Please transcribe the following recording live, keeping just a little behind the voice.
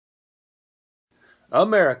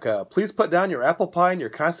America, please put down your apple pie and your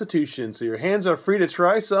constitution so your hands are free to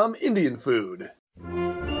try some Indian food.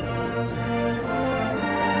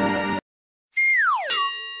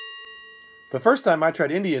 The first time I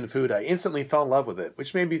tried Indian food, I instantly fell in love with it,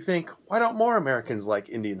 which made me think, why don't more Americans like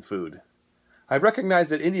Indian food? I recognize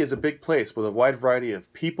that India is a big place with a wide variety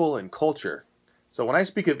of people and culture. So when I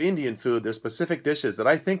speak of Indian food, there's specific dishes that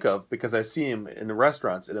I think of because I see them in the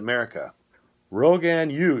restaurants in America. Rogan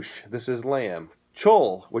Josh, this is lamb.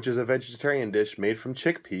 Chole, which is a vegetarian dish made from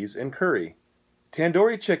chickpeas and curry.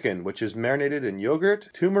 Tandoori chicken, which is marinated in yogurt,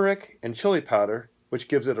 turmeric, and chili powder, which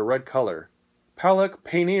gives it a red color. Palak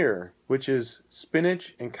paneer, which is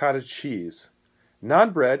spinach and cottage cheese.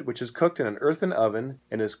 Naan bread, which is cooked in an earthen oven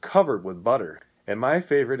and is covered with butter. And my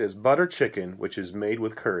favorite is butter chicken, which is made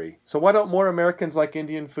with curry. So why don't more Americans like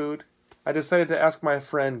Indian food? I decided to ask my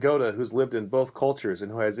friend Goda, who's lived in both cultures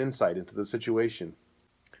and who has insight into the situation.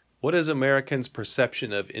 What is Americans'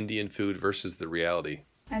 perception of Indian food versus the reality?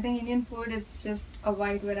 I think Indian food, it's just a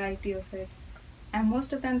wide variety of it. And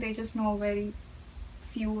most of them, they just know very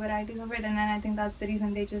few varieties of it. And then I think that's the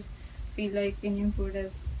reason they just feel like Indian food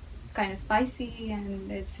is kind of spicy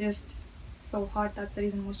and it's just so hot. That's the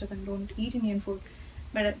reason most of them don't eat Indian food.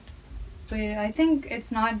 But I think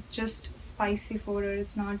it's not just spicy food, or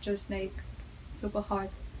it's not just like super hot.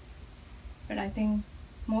 But I think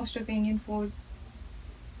most of the Indian food,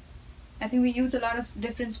 I think we use a lot of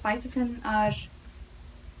different spices in our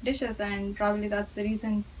dishes, and probably that's the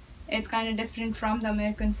reason it's kind of different from the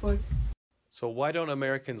American food. So why don't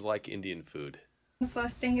Americans like Indian food? The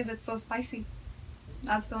first thing is it's so spicy.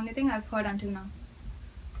 That's the only thing I've heard until now.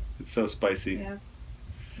 It's so spicy. Yeah.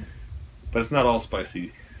 But it's not all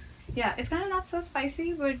spicy. Yeah, it's kind of not so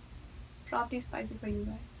spicy, but probably spicy for you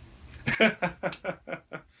guys.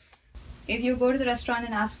 If you go to the restaurant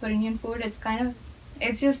and ask for Indian food,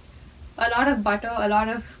 it's just a lot of butter, a lot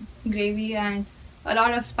of gravy, and a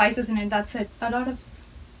lot of spices in it. That's it.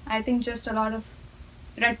 I think just a lot of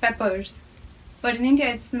red peppers. But in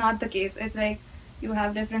India, it's not the case. It's like you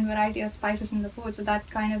have different variety of spices in the food, so that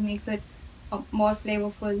kind of makes it more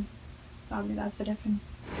flavorful. Probably that's the difference.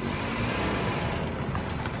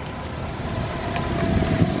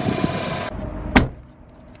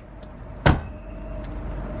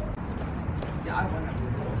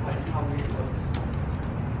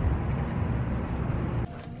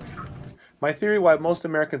 My theory why most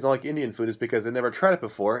Americans don't like Indian food is because they've never tried it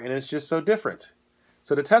before and it's just so different.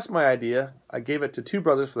 So to test my idea, I gave it to two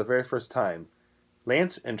brothers for the very first time,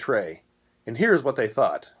 Lance and Trey. And here's what they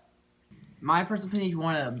thought. My personal opinion, if you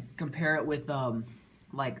want to compare it with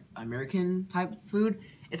like American type food,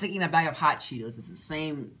 it's like eating a bag of hot Cheetos. It's the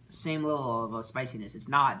same level of spiciness. It's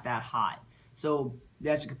not that hot. So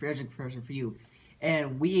that's a comparison for you.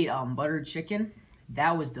 And we ate buttered chicken.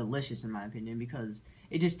 That was delicious in my opinion because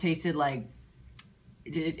it just tasted like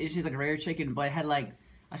it's just like a regular chicken, but it had like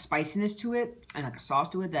a spiciness to it and like a sauce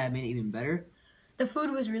to it that made it even better. The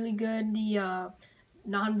food was really good. The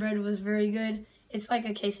naan bread was very good. It's like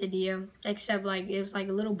a quesadilla, except like it was like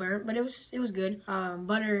a little burnt, but it was good.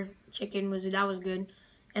 Butter chicken was good,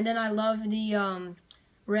 and then I love the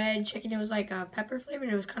red chicken. It was like a pepper flavored.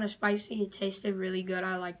 It was kind of spicy. It tasted really good.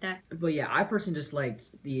 I like that. But yeah, I personally just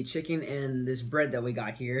liked the chicken and this bread that we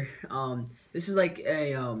got here. This is like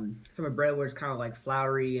a some of bread where it's kind of like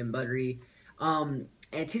floury and buttery. And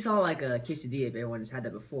it tastes a lot like a quesadilla if everyone has had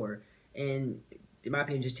that before. And in my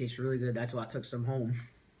opinion, it just tastes really good. That's why I took some home.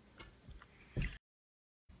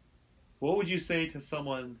 What would you say to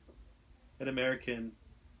someone, an American,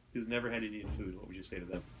 who's never had Indian food? What would you say to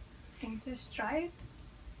them? I think just try it.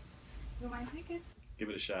 You might like it. Give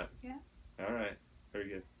it a shot. Yeah. All right. Very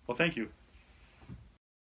good. Well, thank you.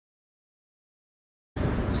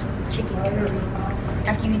 Chicken curry.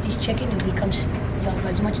 After you eat this chicken, it becomes, you have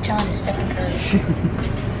as much talent as Stephen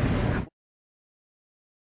Curry.